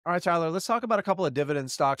All right, Tyler, let's talk about a couple of dividend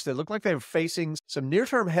stocks that look like they're facing some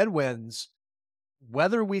near-term headwinds,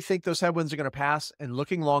 whether we think those headwinds are going to pass and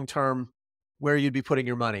looking long-term, where you'd be putting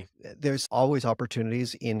your money. There's always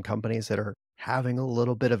opportunities in companies that are having a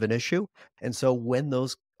little bit of an issue. And so when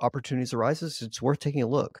those opportunities arises, it's worth taking a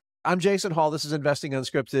look. I'm Jason Hall. This is Investing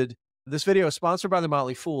Unscripted. This video is sponsored by The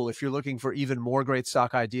Motley Fool. If you're looking for even more great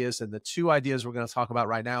stock ideas than the two ideas we're going to talk about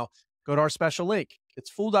right now, go to our special link. It's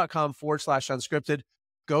fool.com/unscripted.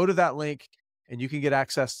 Go to that link and you can get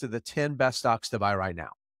access to the 10 best stocks to buy right now.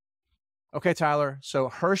 Okay, Tyler. So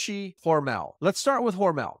Hershey, Hormel. Let's start with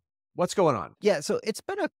Hormel. What's going on? Yeah, so it's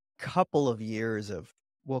been a couple of years of,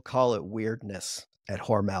 we'll call it weirdness at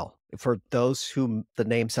Hormel. For those whom the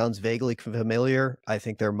name sounds vaguely familiar, I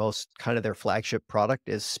think their most kind of their flagship product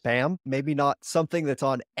is Spam. Maybe not something that's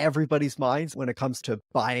on everybody's minds when it comes to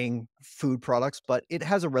buying food products, but it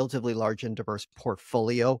has a relatively large and diverse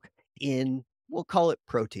portfolio in, we'll call it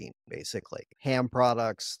protein, basically. Ham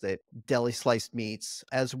products, the deli sliced meats,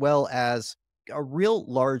 as well as a real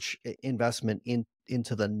large investment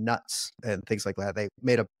into the nuts and things like that. They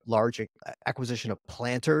made a large acquisition of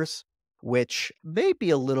Planters, which may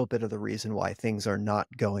be a little bit of the reason why things are not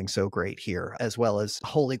going so great here, as well as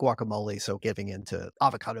holy guacamole, so giving into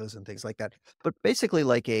avocados and things like that. But basically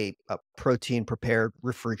like a protein prepared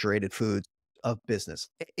refrigerated food of business.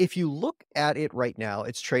 If you look at it right now,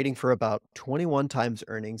 it's trading for about 21 times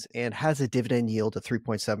earnings and has a dividend yield of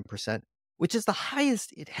 3.7%, which is the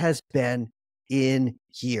highest it has been in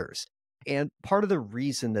years. And part of the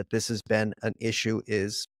reason that this has been an issue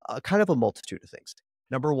is kind of a multitude of things.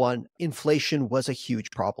 Number one, inflation was a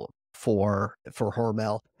huge problem for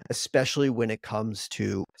Hormel, especially when it comes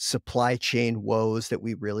to supply chain woes that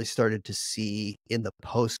we really started to see in the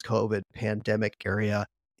post-COVID pandemic area.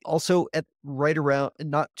 Also, at right around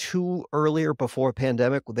not too earlier before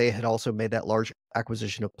pandemic, they had also made that large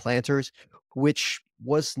acquisition of Planters, which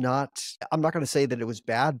was not, I'm not going to say that it was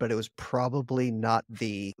bad, but it was probably not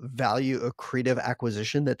the value accretive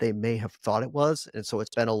acquisition that they may have thought it was. And so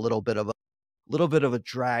it's been a little bit of a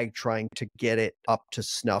drag trying to get it up to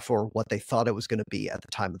snuff or what they thought it was going to be at the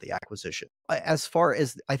time of the acquisition. As far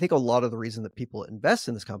as I think a lot of the reason that people invest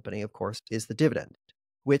in this company, of course, is the dividend,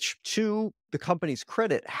 which to the company's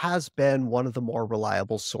credit has been one of the more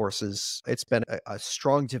reliable sources. It's been a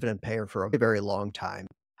strong dividend payer for a very long time.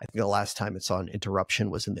 I think the last time it saw an interruption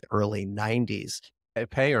was in the early 90s. A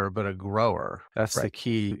payer, but a grower. That's the Right.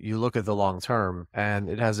 key. You look at the long term, and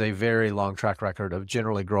it has a very long track record of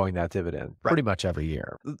generally growing that dividend Right. pretty much every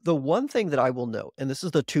year. The one thing that I will note, and this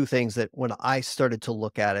is the two things that when I started to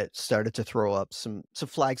look at it, started to throw up some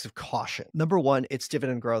flags of caution. Number one, its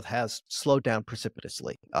dividend growth has slowed down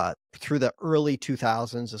precipitously. Through the early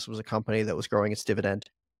 2000s, this was a company that was growing its dividend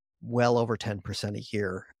well over 10% a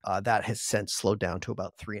year. That has since slowed down to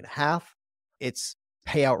about 3.5. Its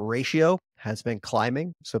payout ratio has been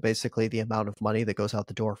climbing. So basically, the amount of money that goes out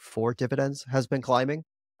the door for dividends has been climbing.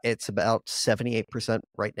 It's about 78%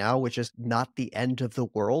 right now, which is not the end of the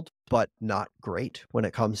world, but not great when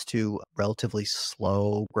it comes to relatively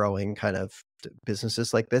slow growing kind of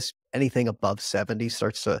businesses like this. Anything above 70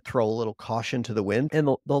 starts to throw a little caution to the wind. And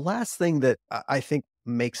the last thing that I think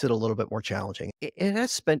makes it a little bit more challenging, it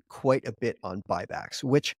has spent quite a bit on buybacks,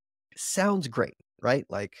 which sounds great, right?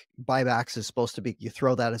 Like buybacks is supposed to be, you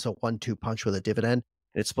throw that as a 1-2 punch with a dividend.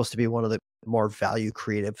 And it's supposed to be one of the more value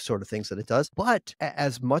creative sort of things that it does. But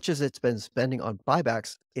as much as it's been spending on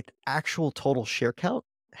buybacks, its actual total share count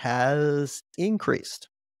has increased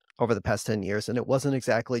over the past 10 years. And it wasn't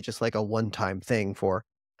exactly just like a one-time thing for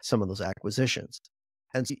some of those acquisitions.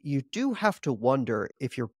 And so you do have to wonder,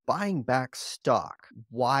 if you're buying back stock,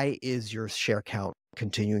 why is your share count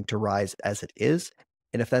continuing to rise as it is?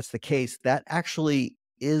 And if that's the case, that actually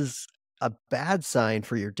is a bad sign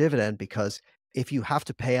for your dividend, because if you have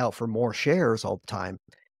to pay out for more shares all the time,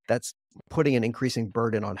 that's putting an increasing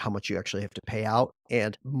burden on how much you actually have to pay out,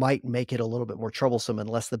 and might make it a little bit more troublesome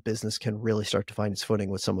unless the business can really start to find its footing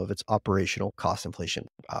with some of its operational cost inflation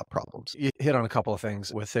problems. You hit on a couple of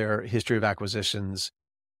things with their history of acquisitions.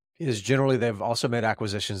 Is generally they've also made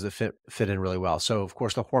acquisitions that fit in really well. So of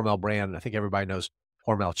course the Hormel brand, I think everybody knows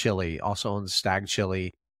Hormel chili, also owns Stag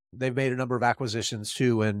chili. They've made a number of acquisitions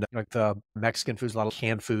too, and like the Mexican foods, a lot of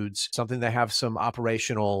canned foods, something they have some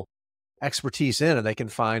operational expertise in, and they can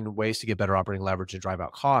find ways to get better operating leverage and drive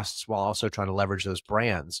out costs while also trying to leverage those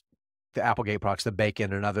brands. The Applegate products, the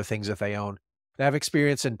bacon and other things that they own. They have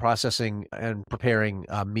experience in processing and preparing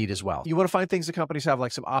meat as well. You want to find things that companies have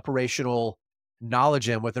like some operational knowledge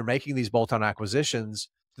in when they're making these bolt-on acquisitions,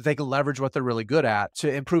 that they can leverage what they're really good at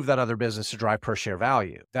to improve that other business to drive per share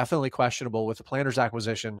value. Definitely questionable with the Planters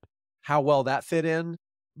acquisition, how well that fit in.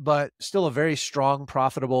 but still a very strong,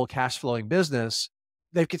 profitable, cash flowing business.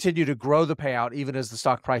 They've continued to grow the payout even as the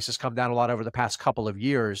stock price has come down a lot over the past couple of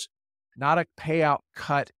years. Not a payout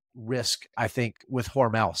cut risk, I think, with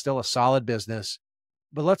Hormel. Still a solid business.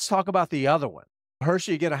 But let's talk about the other one.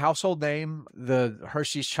 Hershey, again, a household name. The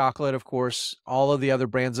Hershey's chocolate, of course, all of the other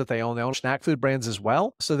brands that they own. They own snack food brands as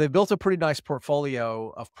well. So they've built a pretty nice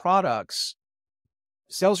portfolio of products.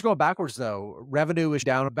 Sales are going backwards, though. Revenue is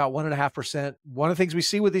down about 1.5%. One of the things we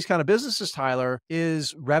see with these kind of businesses, Tyler,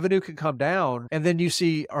 is revenue can come down, and then you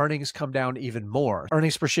see earnings come down even more.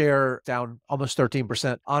 Earnings per share down almost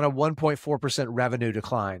 13% on a 1.4% revenue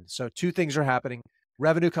decline. So two things are happening.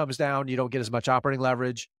 Revenue comes down, you don't get as much operating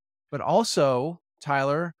leverage, but also,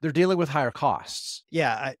 Tyler, they're dealing with higher costs.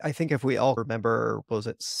 Yeah, I think if we all remember, what was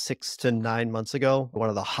it 6 to 9 months ago, one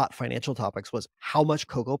of the hot financial topics was how much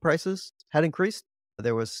cocoa prices had increased.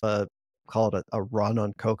 There was call it a run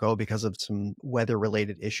on cocoa because of some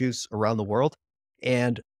weather-related issues around the world.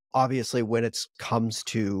 And obviously, when it comes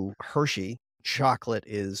to Hershey, chocolate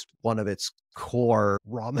is one of its core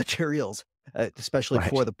raw materials, especially Right.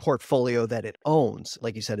 for the portfolio that it owns.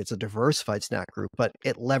 Like you said, it's a diversified snack group, but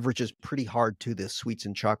it leverages pretty hard to the sweets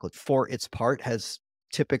and chocolate. For its part, has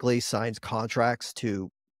typically signs contracts to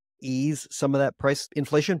ease some of that price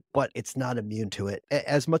inflation, but it's not immune to it.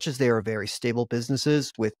 As much as they are very stable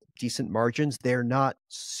businesses with decent margins, they're not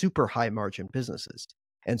super high margin businesses.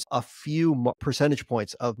 And a few percentage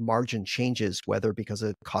points of margin changes, whether because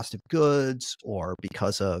of cost of goods or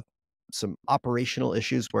because of some operational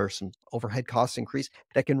issues where some overhead costs increase,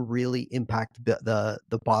 that can really impact the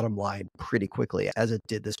bottom line pretty quickly, as it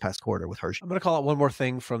did this past quarter with Hershey. I'm going to call out one more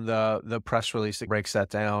thing from the press release that breaks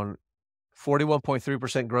that down.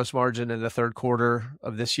 41.3% gross margin in the third quarter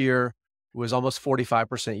of this year was almost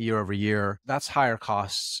 45% year over year. That's higher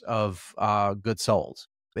costs of goods sold.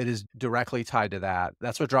 It is directly tied to that.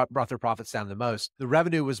 That's what brought their profits down the most. The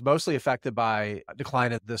revenue was mostly affected by a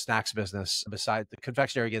decline in the snacks business. Beside the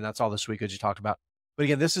confectionery, again, that's all the sweet goods you talked about. But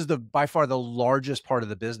again, this is by far the largest part of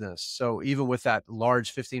the business. So even with that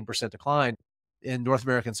large 15% decline in North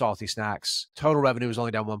American salty snacks, total revenue is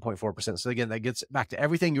only down 1.4%. So again, that gets back to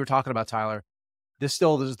everything you were talking about, Tyler. This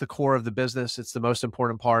still is the core of the business. It's the most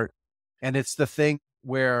important part. And it's the thing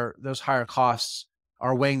where those higher costs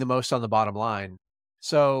are weighing the most on the bottom line.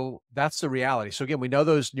 So that's the reality. So again, we know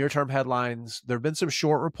those near-term headlines. There have been some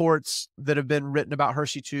short reports that have been written about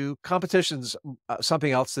Hershey too. Competition's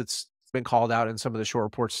something else that's been called out in some of the short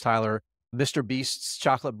reports, Tyler. Mr. Beast's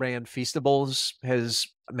chocolate brand Feastables has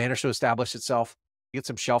managed to establish itself, get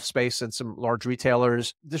some shelf space and some large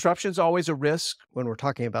retailers. Disruption's always a risk. When we're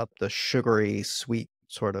talking about the sugary, sweet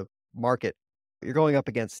sort of market, you're going up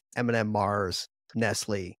against M&M, Mars,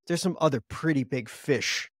 Nestle. There's some other pretty big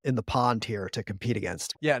fish in the pond here to compete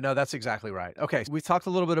against. Yeah, no, that's exactly right. Okay, we talked a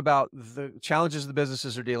little bit about the challenges the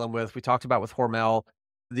businesses are dealing with. We talked about with Hormel,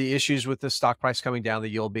 the issues with the stock price coming down, the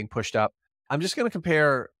yield being pushed up. I'm just going to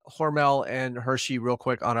compare Hormel and Hershey real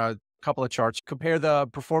quick on a couple of charts. Compare the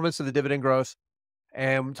performance of the dividend growth,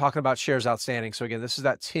 and I'm talking about shares outstanding. So again, this is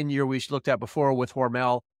that 10-year we looked at before with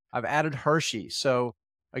Hormel. I've added Hershey. So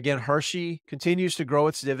again, Hershey continues to grow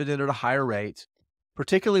its dividend at a higher rate.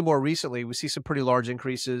 Particularly more recently, we see some pretty large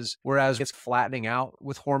increases, whereas it's flattening out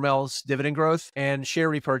with Hormel's dividend growth and share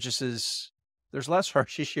repurchases. There's less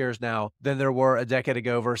Hershey shares now than there were a decade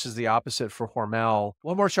ago versus the opposite for Hormel.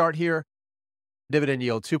 One more chart here. Dividend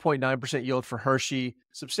yield, 2.9% yield for Hershey,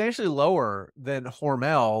 substantially lower than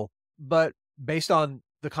Hormel, but based on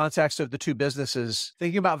the context of the two businesses,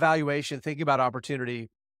 thinking about valuation, thinking about opportunity,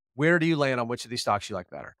 where do you land on which of these stocks you like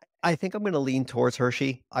better? I think I'm going to lean towards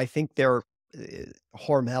Hershey. I think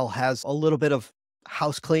Hormel has a little bit of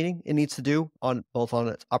house cleaning it needs to do on both on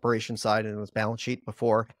its operation side and its balance sheet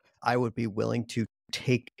before I would be willing to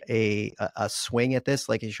take a swing at this.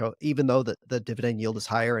 Like you show, even though the dividend yield is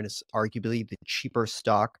higher and it's arguably the cheaper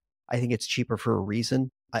stock, I think it's cheaper for a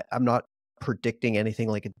reason. I'm not predicting anything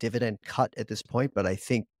like a dividend cut at this point, but I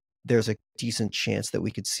think there's a decent chance that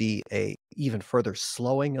we could see a even further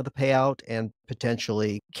slowing of the payout and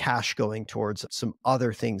potentially cash going towards some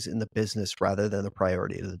other things in the business rather than the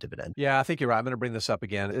priority of the dividend. Yeah, I think you're right. I'm going to bring this up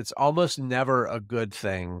again. It's almost never a good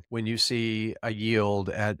thing when you see a yield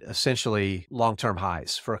at essentially long-term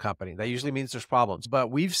highs for a company. That usually means there's problems.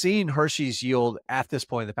 But we've seen Hershey's yield at this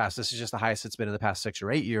point in the past. This is just the highest it's been in the past 6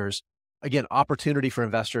 or 8 years. Again, opportunity for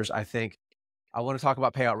investors, I think. I want to talk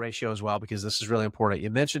about payout ratio as well, because this is really important. You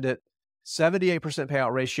mentioned it. 78%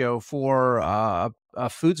 payout ratio for a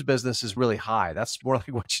foods business is really high. That's more like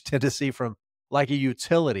what you tend to see from like a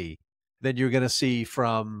utility than you're going to see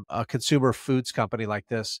from a consumer foods company like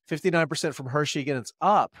this. 59% from Hershey. Again, it's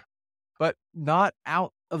up, but not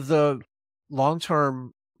of the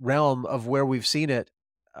long-term realm of where we've seen it,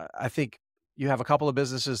 I think you have a couple of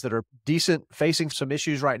businesses that are decent, facing some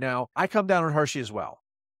issues right now. I come down on Hershey as well.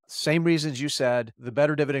 Same reasons you said, the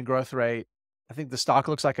better dividend growth rate. I think the stock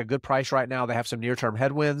looks like a good price right now. They have some near-term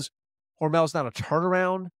headwinds. Hormel's not a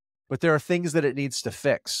turnaround, but there are things that it needs to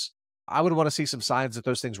fix. I would want to see some signs that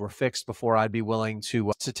those things were fixed before I'd be willing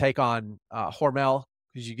to take on Hormel,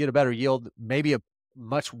 because you get a better yield, maybe a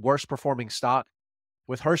much worse performing stock.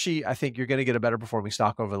 With Hershey, I think you're going to get a better performing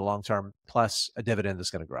stock over the long term, plus a dividend that's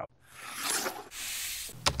going to grow.